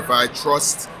passion or if I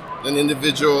trust an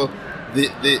individual,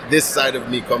 this side of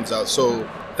me comes out. So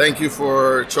thank you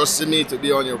for trusting me to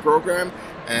be on your program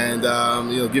and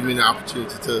give me the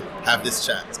opportunity to have this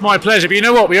chat. It's my pleasure. But you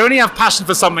know what? We only have passion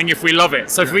for something if we love it.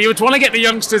 So if we want to get the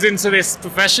youngsters into this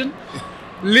profession,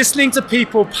 listening to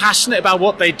people passionate about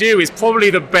what they do is probably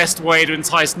the best way to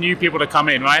entice new people to come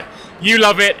in, right? You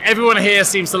love it. Everyone here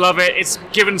seems to love it. It's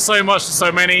given so much to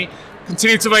so many.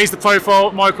 Continue to raise the profile,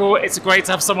 Michael. It's great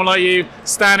to have someone like you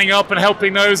standing up and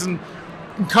helping those and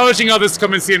encouraging others to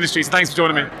come into the industry. So thanks for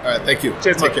joining me. All right, thank you.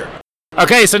 Cheers, Take Mike. care.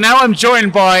 Okay, so now I'm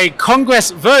joined by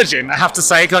Congress Virgin, I have to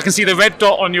say, because I can see the red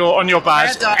dot on your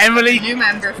badge. Red dot, Emily, new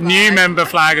member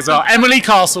flag as well. Emily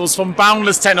Castles from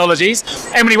Boundless Technologies.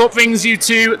 Emily, what brings you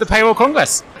to the Payroll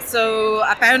Congress? So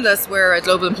at Boundless, we're a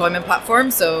global employment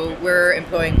platform, so we're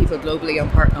employing people globally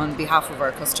on behalf of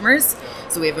our customers.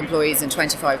 So we have employees in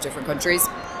 25 different countries.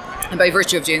 And by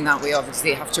virtue of doing that, we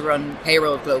obviously have to run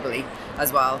payroll globally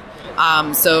as well.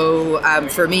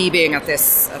 For me, being at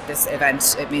this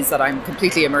event, it means that I'm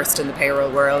completely immersed in the payroll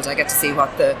world. I get to see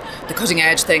what the cutting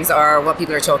edge things are, what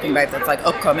people are talking about that's like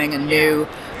upcoming and new,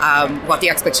 what the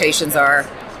expectations are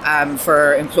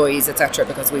for employees, etc.,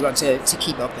 because we want to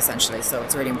keep up essentially. So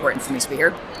it's really important for me to be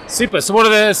here. Super. So what are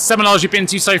the seminars you've been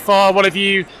to so far? What have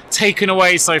you taken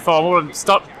away so far? We'll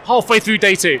start halfway through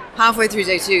day two. Halfway through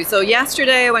day two. So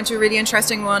yesterday I went to a really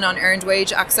interesting one on earned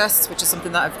wage access, which is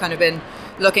something that I've kind of been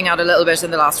looking at a little bit in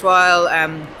the last while.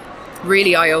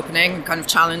 Really eye-opening, kind of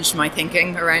challenged my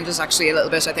thinking around it actually a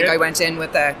little bit. I think I went in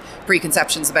with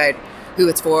preconceptions about who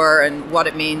it's for and what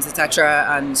it means, etc.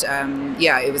 And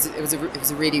it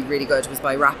was a really, really good. It was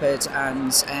by Rapid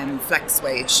and Flex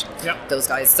Wage, those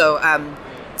guys. So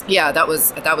that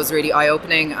was really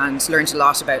eye-opening, and learned a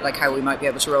lot about like how we might be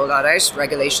able to roll that out.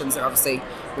 Regulations are obviously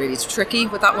really tricky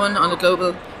with that one on a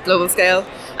global scale.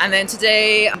 And then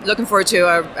today, I'm looking forward to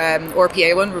our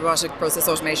RPA one, robotic process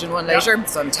automation one later.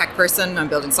 So I'm a tech person. I'm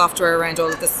building software around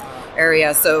all of this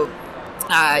area. So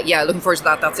looking forward to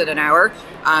that. That's in an hour.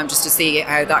 Just to see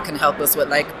how that can help us with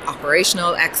like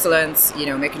operational excellence,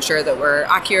 making sure that we're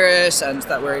accurate and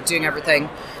that we're doing everything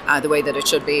the way that it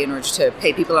should be in order to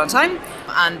pay people on time.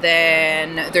 And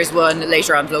then there's one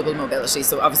later on global mobility.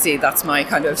 So obviously that's my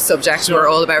kind of subject. Sure. We're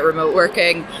all about remote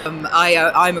working.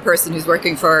 I'm a person who's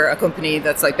working for a company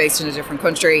that's like based in a different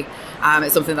country.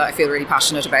 It's something that I feel really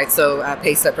passionate about. So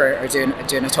Payslip are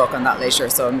doing a talk on that later.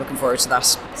 So I'm looking forward to that.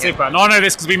 Super. And I know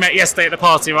this because we met yesterday at the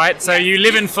party, right? So you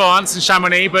live in France, in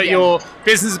Chamonix, but your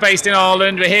business is based in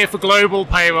Ireland. We're here for global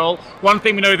payroll. One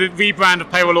thing we know, the rebrand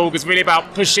of Payroll Org is really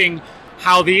about pushing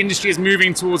how the industry is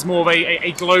moving towards more of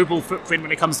a global footprint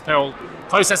when it comes to payroll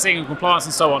processing and compliance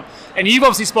and so on. And you've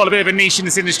obviously spotted a bit of a niche in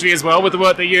this industry as well with the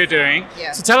work that you're doing.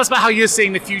 Yeah. So tell us about how you're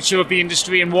seeing the future of the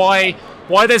industry and why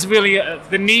there's really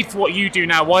the need for what you do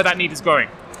now, why that need is growing.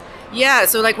 Yeah,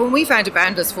 so like when we founded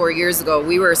Boundless 4 years ago,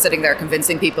 we were sitting there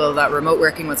convincing people that remote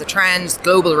working was a trend,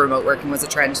 global remote working was a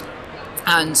trend.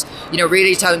 And,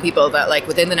 really telling people that like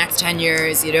within the next 10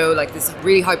 years, like this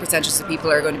really high percentage of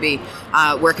people are going to be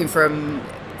working from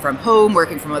home,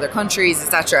 working from other countries,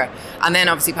 etc. And then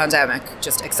obviously pandemic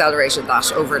just accelerated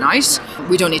that overnight.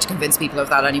 We don't need to convince people of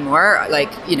that anymore.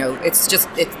 Like, it's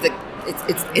the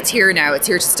it's here now. It's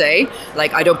here to stay.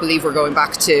 Like, I don't believe we're going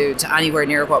back to anywhere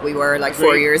near what we were like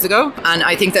 4 years ago. And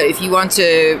I think that if you want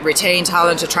to retain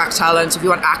talent, attract talent, if you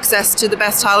want access to the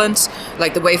best talent,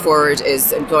 like, the way forward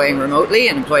is employing remotely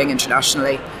and employing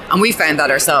internationally. And we found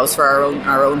that ourselves for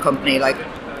our own company. Like,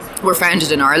 we're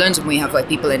founded in Ireland and we have like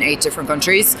people in 8 different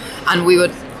countries, and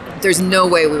there's no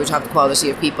way we would have the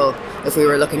quality of people if we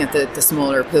were looking at the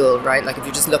smaller pool, right? Like, if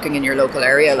you're just looking in your local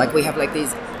area, like, we have like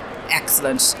these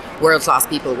excellent world-class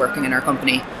people working in our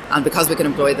company, and because we can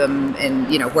employ them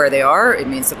in, you know, where they are, it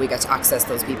means that we get to access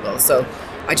those people. So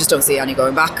I just don't see any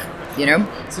going back, you know.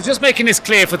 So just making this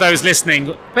clear for those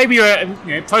listening, maybe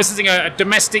you're processing a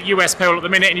domestic US payroll at the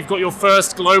minute and you've got your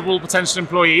first global potential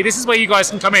employee. This is where you guys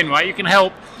can come in, right? You can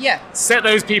help set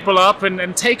those people up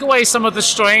and take away some of the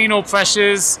strain or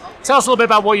pressures. Tell us a little bit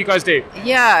about what you guys do.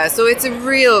 Yeah, so it's a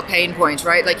real pain point,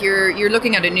 right? Like, you're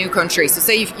looking at a new country. So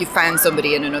say you found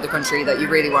somebody in another country that you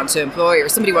really want to employ, or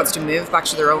somebody wants to move back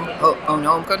to their own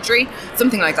home country,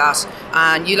 something like that.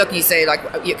 And you look and you say, like,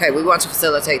 okay, we want to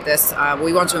facilitate this.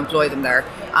 We want to employ them there.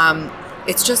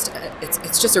 It's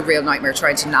just a real nightmare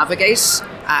trying to navigate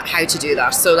how to do that.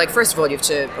 So, like, first of all, you have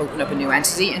to open up a new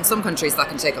entity. In some countries, that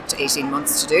can take up to 18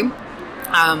 months to do.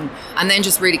 And then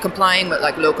just really complying with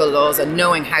like local laws and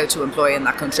knowing how to employ in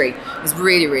that country is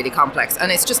really, really complex.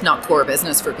 And it's just not core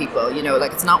business for people, you know,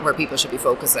 like, it's not where people should be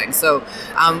focusing. So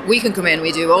we can come in,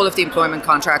 we do all of the employment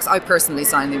contracts. I personally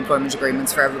sign the employment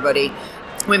agreements for everybody.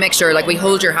 We make sure, like, we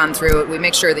hold your hand through it. We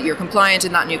make sure that you're compliant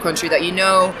in that new country, that you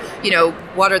know,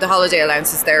 what are the holiday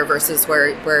allowances there versus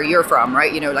where you're from,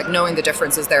 right? You know, like, knowing the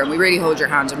differences there. And we really hold your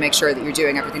hand and make sure that you're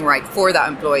doing everything right for that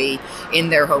employee in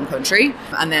their home country.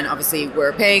 And then obviously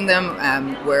we're paying them,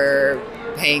 we're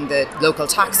paying the local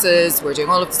taxes, we're doing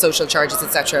all of the social charges,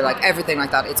 etc. Like, everything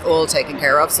like that, it's all taken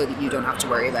care of so that you don't have to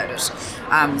worry about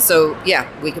it. So yeah,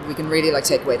 we can really like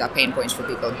take away that pain point for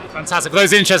people. Fantastic. For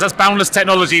those interested, that's Boundless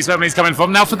Technologies where everybody's coming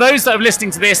from. Now, for those that are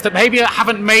listening to this that maybe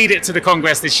haven't made it to the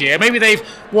Congress this year, maybe they've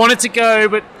wanted to go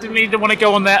but didn't want to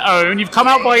go on their own. You've come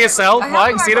out by yourself, right?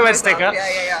 You can see the red sticker.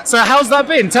 Yeah. So how's that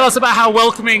been? Tell us about how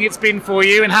welcoming it's been for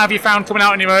you, and how have you found coming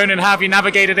out on your own, and how have you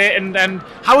navigated it, and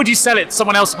how would you sell it to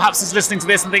someone else perhaps is listening to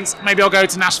this and thinks, maybe I'll go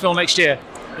to Nashville next year?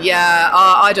 Yeah,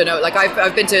 I don't know. Like,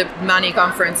 I've been to many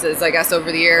conferences, I guess,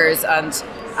 over the years, and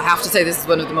I have to say this is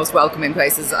one of the most welcoming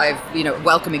places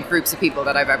welcoming groups of people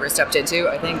that I've ever stepped into.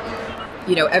 I think,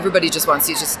 everybody just wants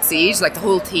you to succeed. Like, the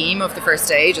whole team of the first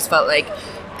day just felt like,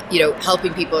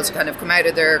 helping people to kind of come out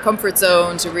of their comfort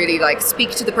zone, to really like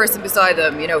speak to the person beside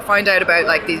them, find out about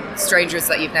like the strangers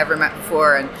that you've never met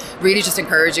before, and really just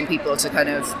encouraging people to kind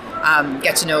of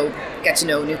get to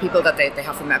know new people that they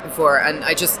haven't met before. And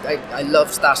I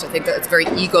loved that. I think that it's a very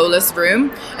egoless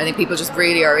room. I think people just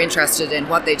really are interested in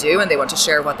what they do, and they want to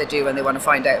share what they do, and they want to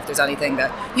find out if there's anything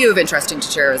that you have interesting to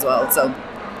share as well. So,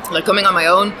 like, coming on my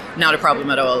own, not a problem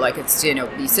at all. Like, it's,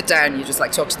 you sit down, you just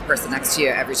like talk to the person next to you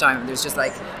every time, and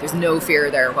there's no fear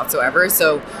there whatsoever.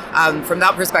 So from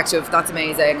that perspective, that's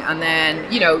amazing. And then,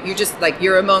 you just like,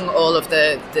 you're among all of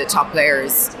the top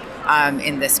players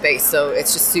in this space. So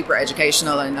it's just super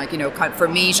educational, and like, for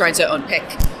me, trying to unpick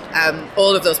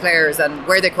all of those players and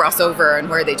where they cross over and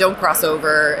where they don't cross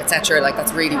over, etc. Like,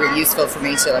 that's really, really useful for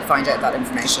me to like find out that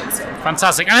information. So.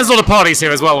 Fantastic. And there's a lot of parties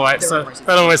here as well, right? So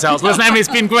that always helps. Listen, Emily, it's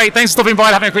been great. Thanks for stopping by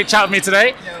and having a quick chat with me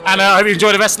today. And I hope you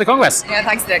enjoy the rest of the Congress. Yeah,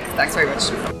 thanks, Nick. Thanks very much.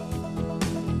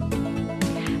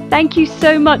 Thank you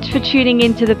so much for tuning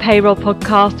into the Payroll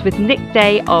Podcast with Nick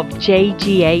Day of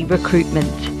JGA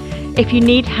Recruitment. If you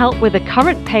need help with a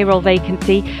current payroll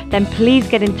vacancy, then please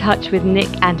get in touch with Nick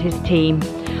and his team.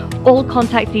 All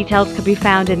contact details can be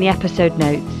found in the episode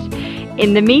notes.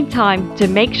 In the meantime, to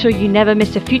make sure you never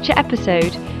miss a future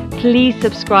episode, please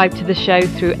subscribe to the show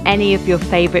through any of your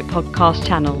favourite podcast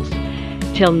channels.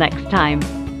 Till next time.